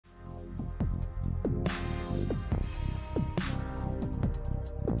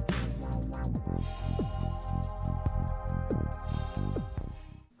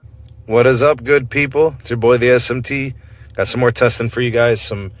What is up, good people? It's your boy, the SMT. Got some more testing for you guys,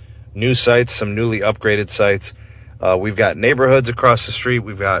 some new sites, some newly upgraded sites. We've got neighborhoods across the street.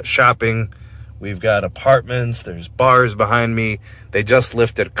 We've got shopping. We've got apartments. There's bars behind me. They just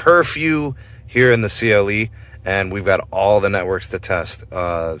lifted curfew here in the CLE, and we've got all the networks to test.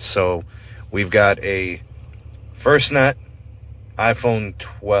 So we've got a FirstNet iPhone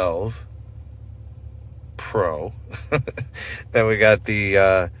 12 Pro. Then we got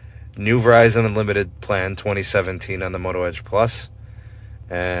the new Verizon Unlimited Plan 2017 on the Moto Edge Plus.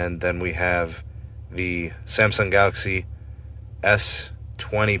 And then we have the Samsung Galaxy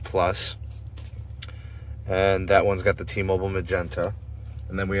S20 Plus. And that one's got the T-Mobile Magenta.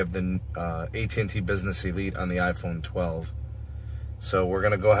 And then we have the AT&T Business Elite on the iPhone 12. So we're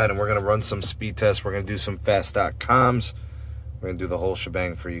going to go ahead and we're going to run some speed tests. We're going to do some fast.coms. We're going to do the whole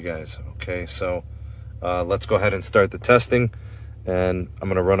shebang for you guys. Okay, so let's go ahead and start the testing. And I'm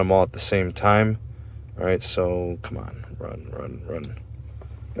going to run them all at the same time. All right, so come on. Run.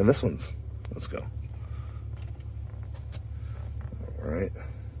 And this one's, let's go. All right.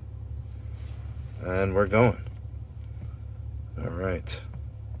 And we're going. All right.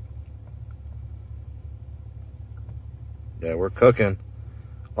 Yeah, we're cooking.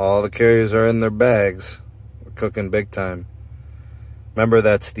 All the carriers are in their bags. We're cooking big time. Remember,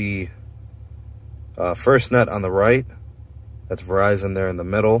 that's the FirstNet on the right. That's Verizon there in the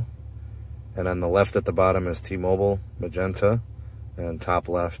middle. And on the left at the bottom is T-Mobile, Magenta. And top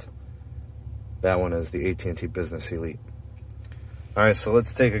left, that one is the AT&T Business Elite. All right, so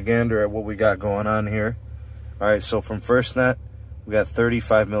let's take a gander at what we got going on here. All right, so from FirstNet, we got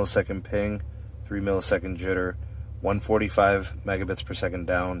 35 millisecond ping, 3 millisecond jitter, 145 megabits per second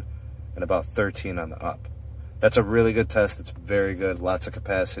down, and about 13 on the up. That's a really good test. It's very good. Lots of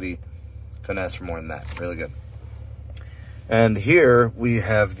capacity. Couldn't ask for more than that. Really good. And here we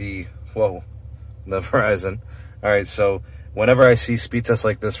have the Verizon. All right, so whenever I see speed tests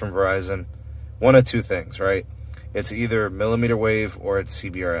like this from Verizon, one of two things, right? It's either millimeter wave or it's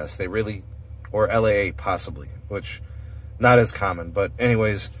CBRS. Or LAA possibly, which not as common. But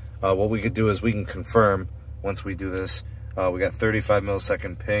anyways, what we could do is we can confirm once we do this. We got 35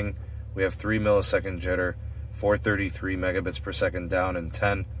 millisecond ping. We have 3 millisecond jitter, 433 megabits per second down, and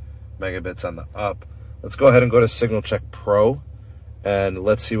 10 megabits on the up. Let's go ahead and go to Signal Check Pro, and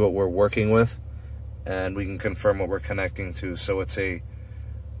let's see what we're working with, and we can confirm what we're connecting to. So it's a, I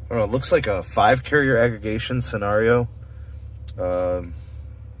don't know, it looks like a 5-carrier aggregation scenario. Band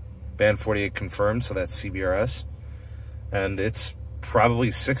 48 confirmed, so that's CBRS. And it's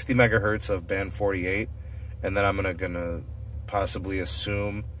probably 60 megahertz of band 48. And then I'm gonna possibly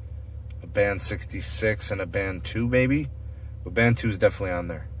assume a band 66 and a band 2 maybe. But band 2 is definitely on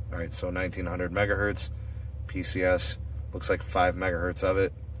there. All right, so 1900 megahertz, PCS, looks like 5 megahertz of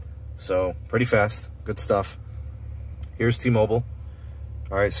it. So pretty fast, good stuff. Here's T-Mobile.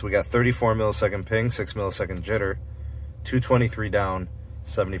 All right, so we got 34 millisecond ping, 6 millisecond jitter, 223 down,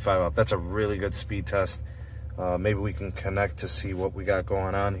 75 up. That's a really good speed test. Maybe we can connect to see what we got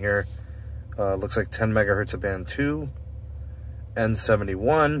going on here. Looks like 10 megahertz of band 2,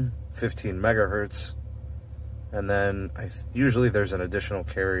 N71, 15 megahertz. And then usually there's an additional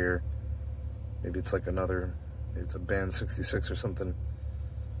carrier. Maybe it's like another, maybe it's a band 66 or something.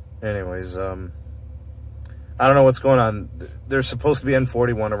 Anyways, I don't know what's going on. There's supposed to be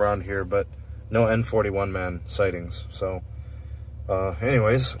N41 around here, but no N41 man sightings. So,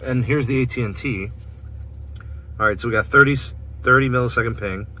 anyways, and here's the AT&T. All right, so we got 30 millisecond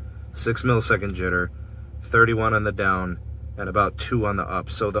ping, 6 millisecond jitter, 31 on the down, and about 2 on the up.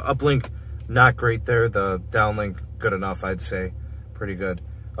 So the uplink, not great there. The downlink, good enough, I'd say. Pretty good.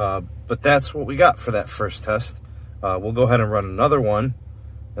 But that's what we got for that first test. We'll go ahead and run another one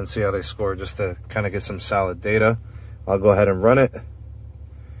and see how they score, just to kind of get some solid data. I'll go ahead and run it,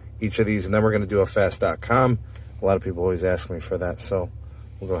 each of these, and then we're going to do a fast.com. A lot of people always ask me for that, so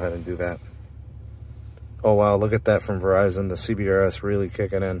we'll go ahead and do that. Oh, wow, look at that from Verizon. The CBRS really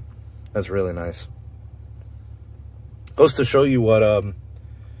kicking in. That's really nice. Goes to show you what,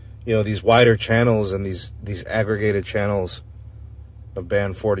 you know, these wider channels and these aggregated channels of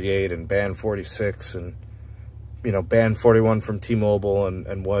band 48 and band 46 and, you know, band 41 from T-Mobile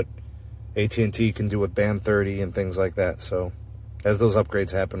and what AT&T can do with band 30 and things like that. So as those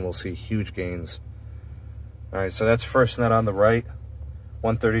upgrades happen, we'll see huge gains. All right, so that's FirstNet on the right,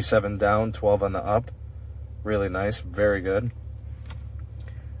 137 down, 12 on the up. Really nice, very good.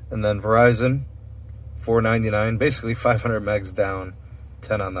 And then Verizon, 499, basically 500 megs down,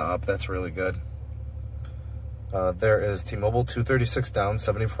 10 on the up. That's really good. There is T-Mobile, 236 down,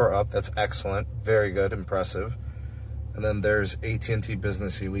 74 up. That's excellent, very good, impressive. And then there's AT&T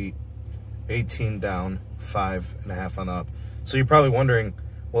Business Elite, 18 down, 5.5 on the up. So you're probably wondering,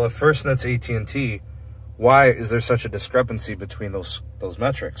 well, if FirstNet's AT&T, why is there such a discrepancy between those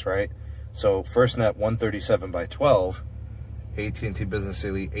metrics, right? So FirstNet 137 by 12, AT&T Business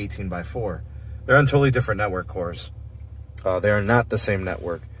Elite 18 by 4. They're on totally different network cores. They are not the same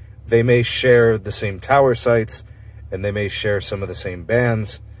network. They may share the same tower sites, and they may share some of the same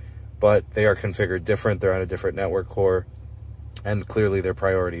bands, but they are configured different. They're on a different network core, and clearly their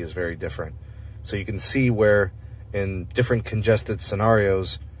priority is very different. So you can see where in different congested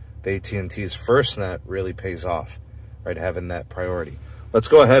scenarios, the AT&T's FirstNet really pays off, right, having that priority. Let's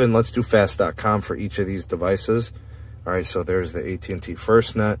go ahead and let's do fast.com for each of these devices. All right, so there's the AT&T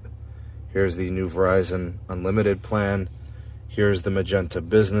FirstNet. Here's the new Verizon Unlimited plan. Here's the Magenta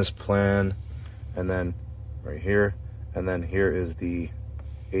Business plan. And then right here. And then here is the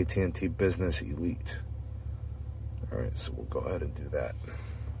AT&T Business Elite. All right, so we'll go ahead and do that.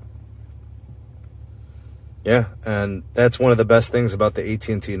 Yeah, and that's one of the best things about the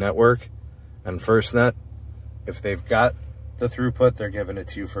AT&T network and FirstNet. If they've got the throughput, they're giving it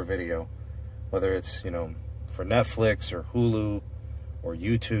to you for video. Whether it's, you know, for Netflix or Hulu or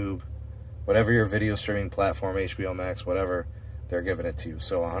YouTube, whatever your video streaming platform, HBO Max, whatever, they're giving it to you.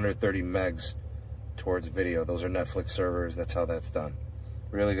 So 130 megs towards video. Those are Netflix servers. That's how that's done.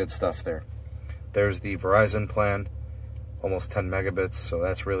 Really good stuff there. There's the Verizon plan, almost 10 megabits, so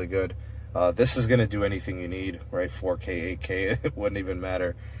that's really good. This is going to do anything you need, right? 4K, 8K, it wouldn't even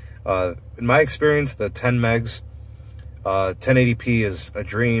matter. In my experience, the 10 megs, 1080p is a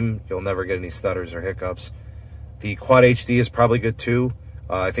dream. You'll never get any stutters or hiccups. The Quad HD is probably good too.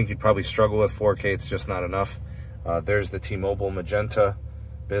 I think you'd probably struggle with 4K. It's just not enough. There's the T-Mobile Magenta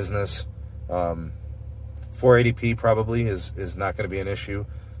Business. 480p probably is not going to be an issue.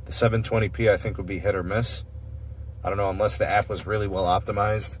 The 720p I think would be hit or miss. I don't know, unless the app was really well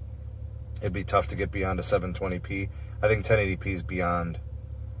optimized. It'd be tough to get beyond a 720p. I think 1080p is beyond,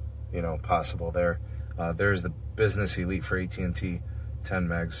 you know, possible there. There's the Business Elite for AT&T, 10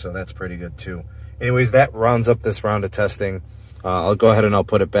 megs, so that's pretty good too. Anyways, that rounds up this round of testing. I'll go ahead and I'll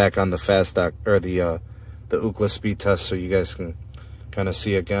put it back on the the Ookla speed test so you guys can kind of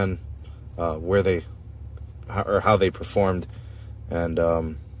see again where they how they performed, and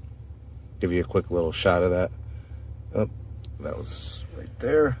give you a quick little shot of that. Oh, that was right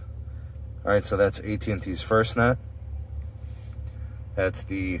there. All right, so that's AT&T's FirstNet. That's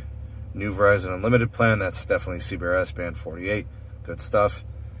the new Verizon Unlimited plan. That's definitely CBRS band 48. Good stuff.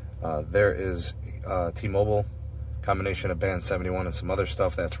 There is T-Mobile, combination of band 71 and some other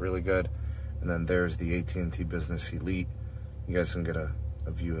stuff. That's really good. And then there's the AT&T Business Elite. You guys can get a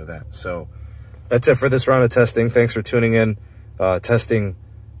view of that. So that's it for this round of testing. Thanks for tuning in. Testing,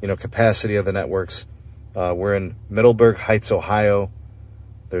 you know, capacity of the networks. We're in Middleburg Heights, Ohio.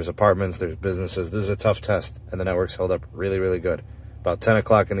 There's apartments, there's businesses. This is a tough test, and the network's held up really, really good. About 10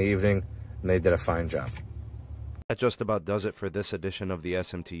 o'clock in the evening, and they did a fine job. That just about does it for this edition of the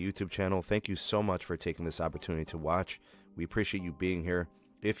SMT YouTube channel. Thank you so much for taking this opportunity to watch. We appreciate you being here.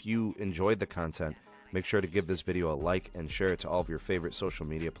 If you enjoyed the content, make sure to give this video a like and share it to all of your favorite social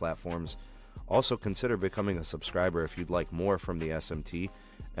media platforms. Also, consider becoming a subscriber if you'd like more from the SMT,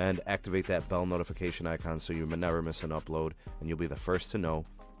 and activate that bell notification icon so you never miss an upload, and you'll be the first to know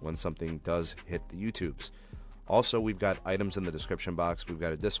when something does hit the YouTubes. Also, we've got items in the description box. We've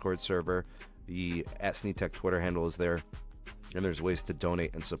got a Discord server. The @SneedTech Twitter handle is there, and there's ways to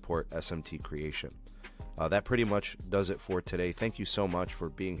donate and support SMT creation. That pretty much does it for today. Thank you so much for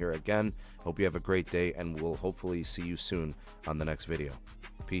being here again. Hope you have a great day, and we'll hopefully see you soon on the next video.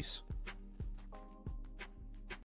 Peace.